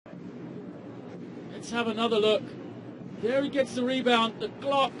Let's have another look. There he gets the rebound. The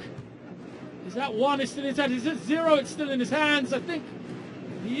clock is at 1. It's still in his hands. Is it 0? It's still in his hands. I think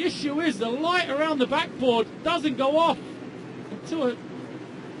the issue is the light around the backboard doesn't go off until a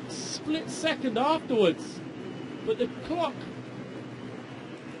split second afterwards. But the clock,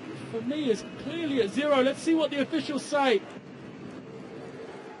 for me, is clearly at 0. Let's see what the officials say.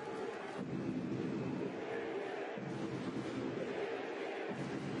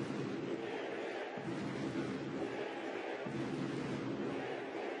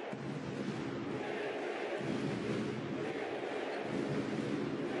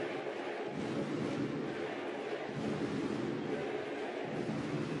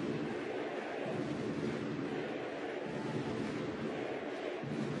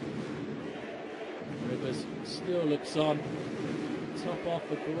 Still looks on. Top off,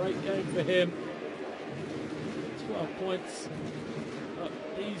 a great game for him. 12 points.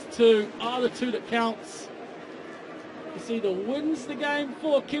 These two are the two that counts. This either wins the game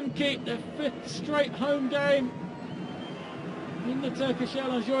for Kimki, their 5th straight home game in the Turkish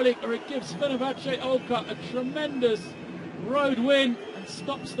Airlines EuroLeague, or it gives Fenerbahce Olka a tremendous road win and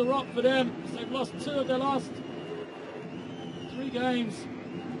stops the rot for them. They've lost 2 of their last 3 games.